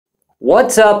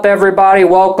What's up, everybody?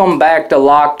 Welcome back to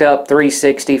Locked Up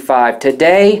 365.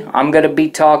 Today, I'm going to be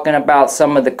talking about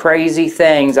some of the crazy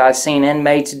things I've seen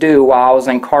inmates do while I was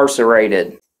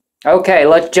incarcerated. Okay,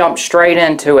 let's jump straight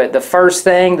into it. The first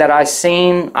thing that I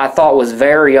thought was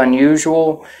very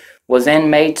unusual was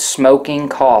inmates smoking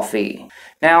coffee.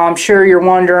 Now, I'm sure you're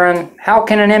wondering, how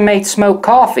can an inmate smoke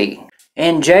coffee?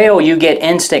 In jail, you get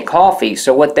instant coffee.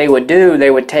 So what they would do,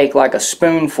 they would take like a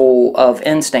spoonful of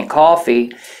instant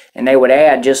coffee and they would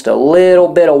add just a little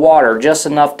bit of water, just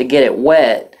enough to get it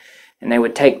wet. And they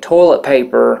would take toilet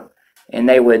paper and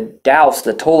they would douse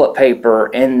the toilet paper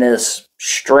in this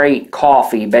straight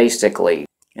coffee, basically.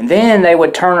 And then they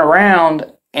would turn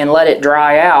around and let it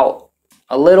dry out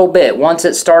a little bit. Once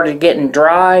it started getting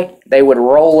dry, they would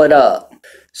roll it up.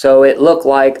 So it looked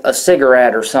like a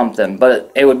cigarette or something, but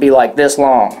it would be like this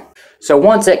long. So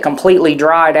once it completely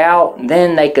dried out,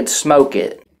 then they could smoke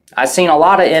it. I've seen a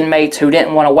lot of inmates who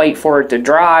didn't want to wait for it to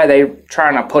dry. They were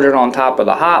trying to put it on top of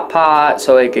the hot pot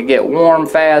so it could get warm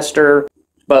faster.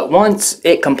 But once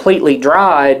it completely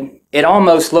dried, it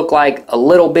almost looked like a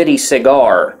little bitty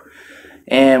cigar.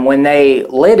 And when they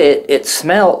lit it, it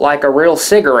smelled like a real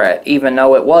cigarette, even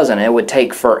though it wasn't. It would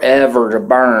take forever to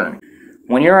burn.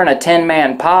 When you're in a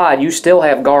 10-man pod, you still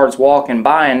have guards walking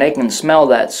by and they can smell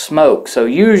that smoke. So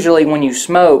usually when you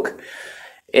smoke,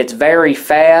 it's very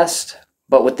fast.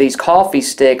 But with these coffee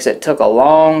sticks, it took a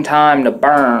long time to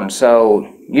burn.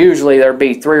 So usually there'd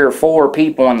be 3 or 4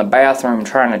 people in the bathroom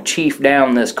trying to chief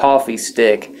down this coffee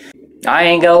stick. I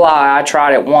ain't gonna lie, I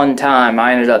tried it one time.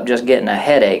 I ended up just getting a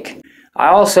headache. I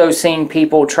also seen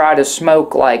people try to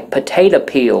smoke like potato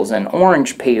peels and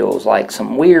orange peels, like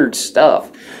some weird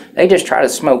stuff. They just try to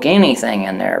smoke anything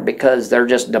in there because they're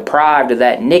just deprived of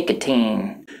that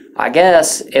nicotine. I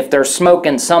guess if they're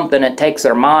smoking something, it takes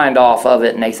their mind off of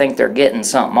it and they think they're getting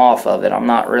something off of it. I'm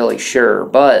not really sure.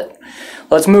 But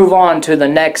let's move on to the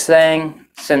next thing.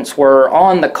 Since we're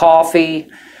on the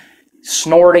coffee,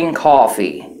 snorting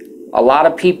coffee. A lot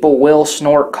of people will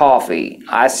snort coffee.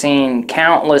 I've seen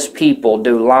countless people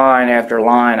do line after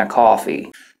line of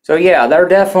coffee. So yeah, they're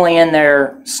definitely in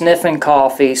there sniffing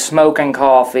coffee, smoking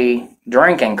coffee,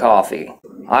 drinking coffee.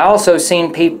 I also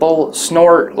seen people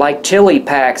snort like chili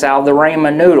packs out of the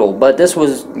ramen noodle, but this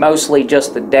was mostly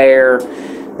just a dare.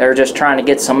 They're just trying to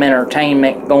get some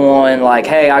entertainment going, like,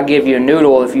 hey, I'll give you a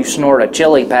noodle if you snort a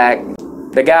chili pack.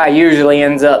 The guy usually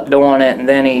ends up doing it and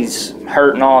then he's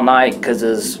hurting all night because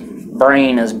his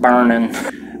brain is burning.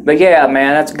 But yeah,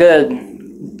 man, that's good.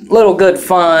 Little good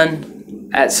fun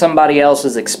at somebody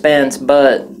else's expense,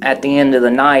 but at the end of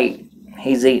the night,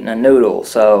 he's eating a noodle,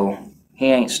 so he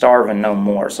ain't starving no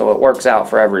more, so it works out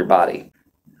for everybody.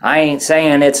 I ain't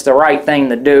saying it's the right thing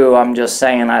to do, I'm just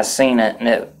saying I seen it and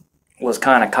it was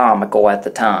kind of comical at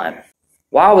the time.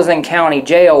 While I was in county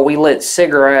jail, we lit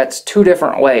cigarettes 2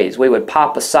 different ways. We would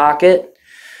pop a socket,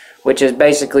 which is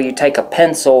basically you take a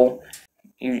pencil,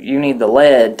 you need the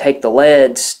lead, take the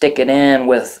lead, stick it in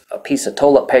with a piece of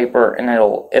toilet paper and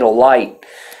it'll light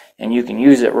and you can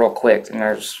use it real quick, and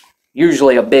there's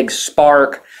usually a big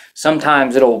spark.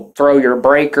 Sometimes it'll throw your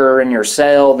breaker in your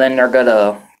cell, then they're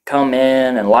gonna come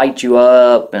in and light you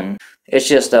up, and it's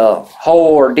just a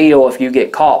whole ordeal if you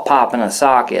get caught popping a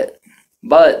socket.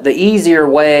 But the easier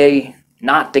way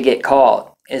not to get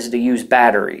caught is to use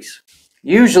batteries.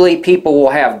 Usually people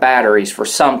will have batteries for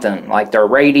something, like their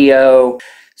radio.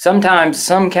 Sometimes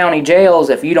some county jails,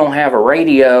 if you don't have a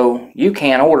radio, you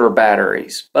can't order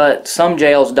batteries. But some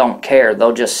jails don't care,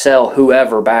 they'll just sell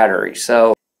whoever batteries.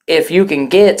 So if you can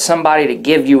get somebody to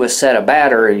give you a set of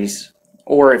batteries,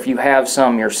 or if you have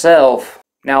some yourself,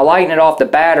 now lighting it off the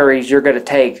batteries, you're going to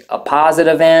take a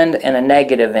positive end and a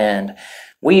negative end.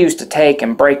 We used to take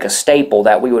and break a staple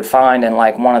that we would find in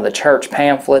like one of the church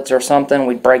pamphlets or something.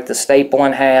 We'd break the staple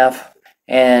in half.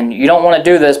 And you don't want to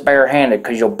do this barehanded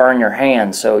because you'll burn your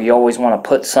hands. So you always want to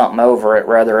put something over it,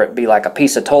 whether it be like a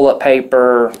piece of toilet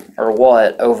paper or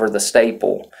what, over the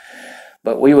staple.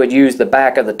 But we would use the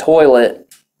back of the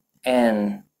toilet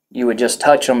and you would just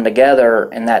touch them together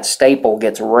and that staple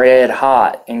gets red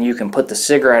hot and you can put the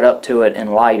cigarette up to it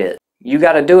and light it. You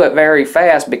got to do it very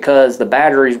fast because the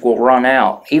batteries will run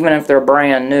out, even if they're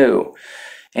brand new.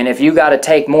 And if you got to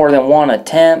take more than one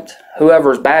attempt,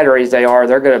 whoever's batteries they are,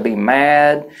 they're going to be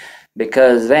mad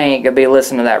because they ain't going to be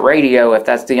listening to that radio if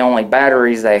that's the only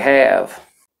batteries they have.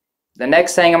 The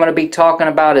next thing I'm going to be talking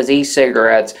about is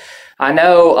e-cigarettes. I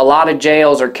know a lot of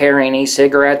jails are carrying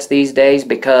e-cigarettes these days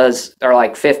because they're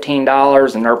like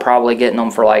 $15 and they're probably getting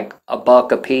them for like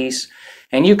 $1 a piece.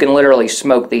 And you can literally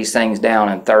smoke these things down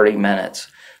in 30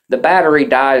 minutes. The battery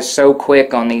dies so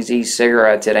quick on these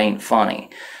e-cigarettes, it ain't funny.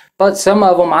 But some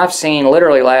of them I've seen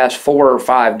literally last 4 or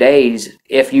 5 days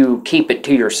if you keep it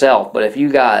to yourself. But if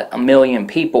you got a million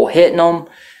people hitting them,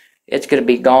 it's going to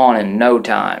be gone in no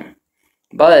time.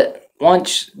 But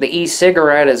once the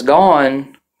e-cigarette is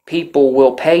gone, people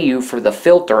will pay you for the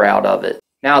filter out of it.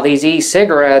 Now these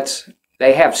e-cigarettes,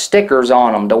 they have stickers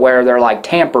on them to where they're like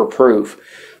tamper-proof.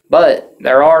 But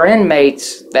there are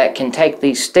inmates that can take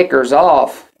these stickers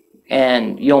off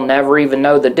and you'll never even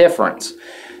know the difference.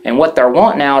 And what they're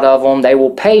wanting out of them, they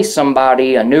will pay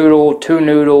somebody a noodle, 2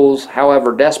 noodles,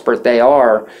 however desperate they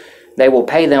are, they will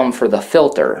pay them for the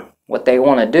filter. What they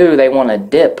want to do, they want to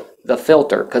dip the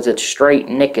filter because it's straight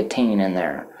nicotine in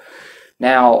there.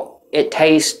 Now, it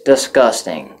tastes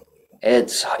disgusting.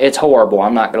 It's horrible,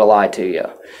 I'm not going to lie to you.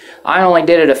 I only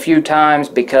did it a few times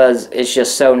because it's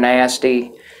just so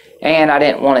nasty, and I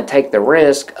didn't want to take the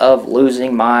risk of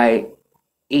losing my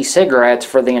e-cigarettes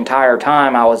for the entire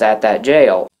time I was at that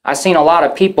jail. I've seen a lot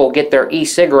of people get their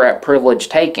e-cigarette privilege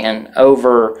taken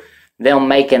over them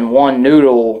making 1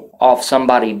 noodle off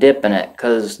somebody dipping it,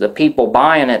 because the people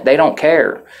buying it, they don't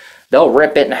care. They'll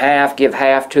rip it in half, give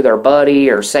half to their buddy,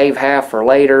 or save half for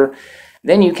later.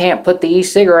 Then you can't put the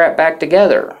e-cigarette back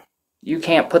together. You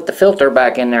can't put the filter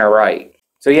back in there right.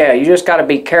 So yeah, you just got to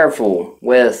be careful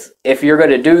with, if you're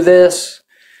going to do this,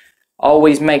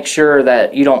 always make sure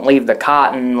that you don't leave the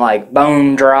cotton like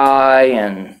bone dry,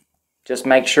 and just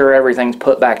make sure everything's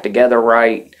put back together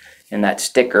right and that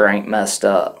sticker ain't messed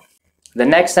up. The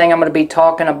next thing I'm going to be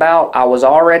talking about, I was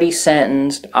already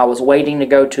sentenced. I was waiting to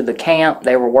go to the camp.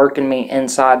 They were working me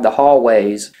inside the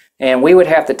hallways, and we would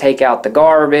have to take out the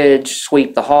garbage,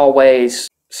 sweep the hallways,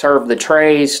 serve the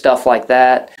trays, stuff like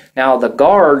that. Now the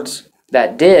guards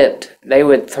that dipped, they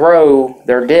would throw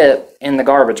their dip in the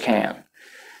garbage can.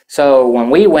 So when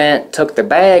we went, took the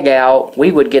bag out, we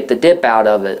would get the dip out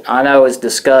of it. I know it's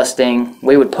disgusting.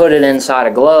 We would put it inside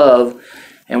a glove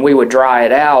and we would dry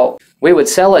it out. We would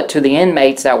sell it to the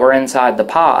inmates that were inside the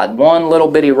pod. 1 little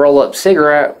bitty roll-up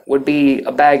cigarette would be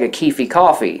a bag of Keefy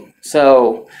coffee.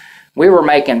 So we were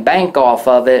making bank off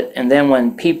of it, and then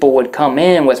when people would come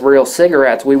in with real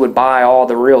cigarettes, we would buy all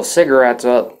the real cigarettes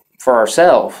up for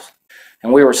ourselves.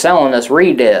 And we were selling this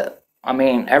re-dip. I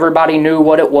mean, everybody knew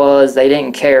what it was. They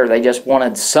didn't care. They just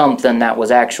wanted something that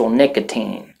was actual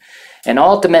nicotine. And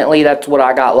ultimately, that's what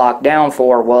I got locked down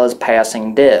for, was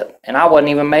passing dip. And I wasn't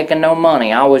even making no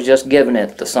money. I was just giving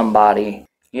it to somebody.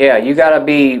 Yeah, you got to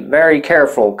be very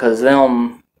careful, because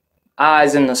them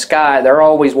eyes in the sky, they're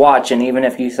always watching, even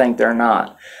if you think they're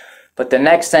not. But the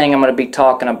next thing I'm going to be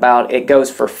talking about, it goes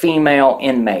for female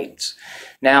inmates.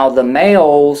 Now, the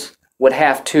males would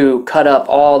have to cut up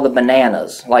all the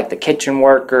bananas, like the kitchen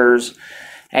workers,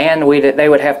 and they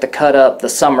would have to cut up the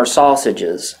summer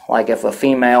sausages. Like if a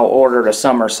female ordered a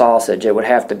summer sausage, it would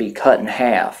have to be cut in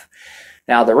half.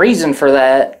 Now the reason for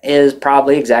that is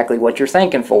probably exactly what you're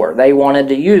thinking for. They wanted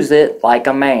to use it like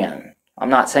a man.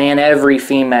 I'm not saying every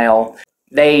female.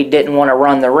 They didn't want to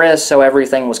run the risk, so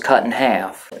everything was cut in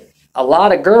half. A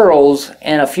lot of girls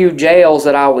in a few jails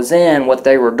that I was in, what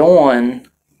they were doing,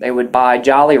 they would buy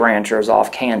Jolly Ranchers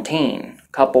off Canteen.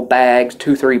 A couple bags,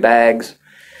 2-3 bags.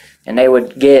 And they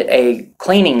would get a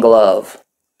cleaning glove,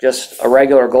 just a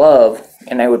regular glove.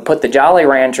 And they would put the Jolly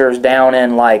Ranchers down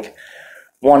in like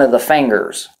one of the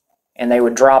fingers. And they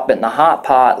would drop it in the hot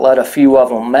pot, let a few of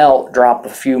them melt, drop a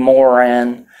few more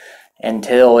in,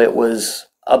 until it was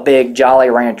a big Jolly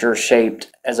Rancher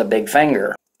shaped as a big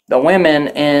finger. The women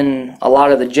in a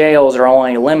lot of the jails are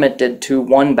only limited to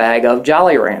 1 bag of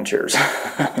Jolly Ranchers.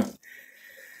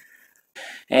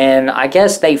 And I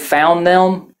guess they found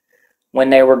them when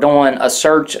they were doing a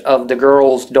search of the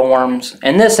girls' dorms.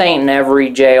 And this ain't in every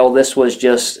jail. This was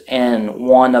just in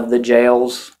one of the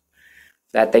jails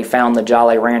that they found the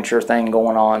Jolly Rancher thing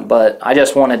going on. But I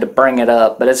just wanted to bring it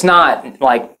up. But it's not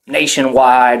like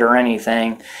nationwide or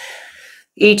anything.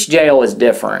 Each jail is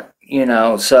different, you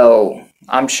know, so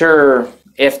I'm sure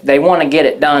if they want to get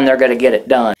it done, they're going to get it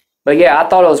done. But yeah, I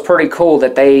thought it was pretty cool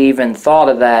that they even thought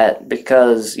of that,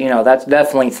 because, you know, that's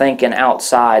definitely thinking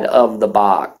outside of the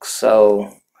box.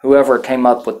 So whoever came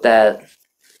up with that,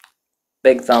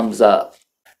 big thumbs up.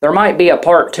 There might be a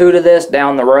part 2 to this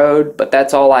down the road, but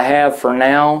that's all I have for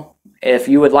now. If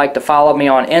you would like to follow me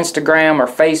on Instagram or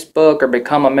Facebook or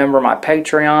become a member of my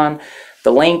Patreon,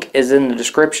 the link is in the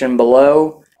description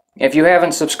below. If you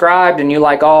haven't subscribed and you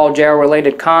like all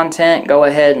jail-related content, go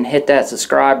ahead and hit that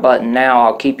subscribe button now.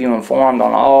 I'll keep you informed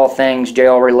on all things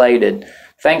jail-related.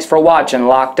 Thanks for watching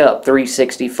Locked Up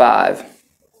 365.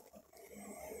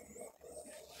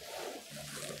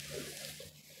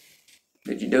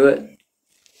 Did you do it?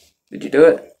 Did you do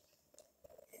it?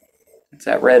 It's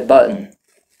that red button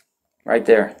right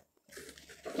there.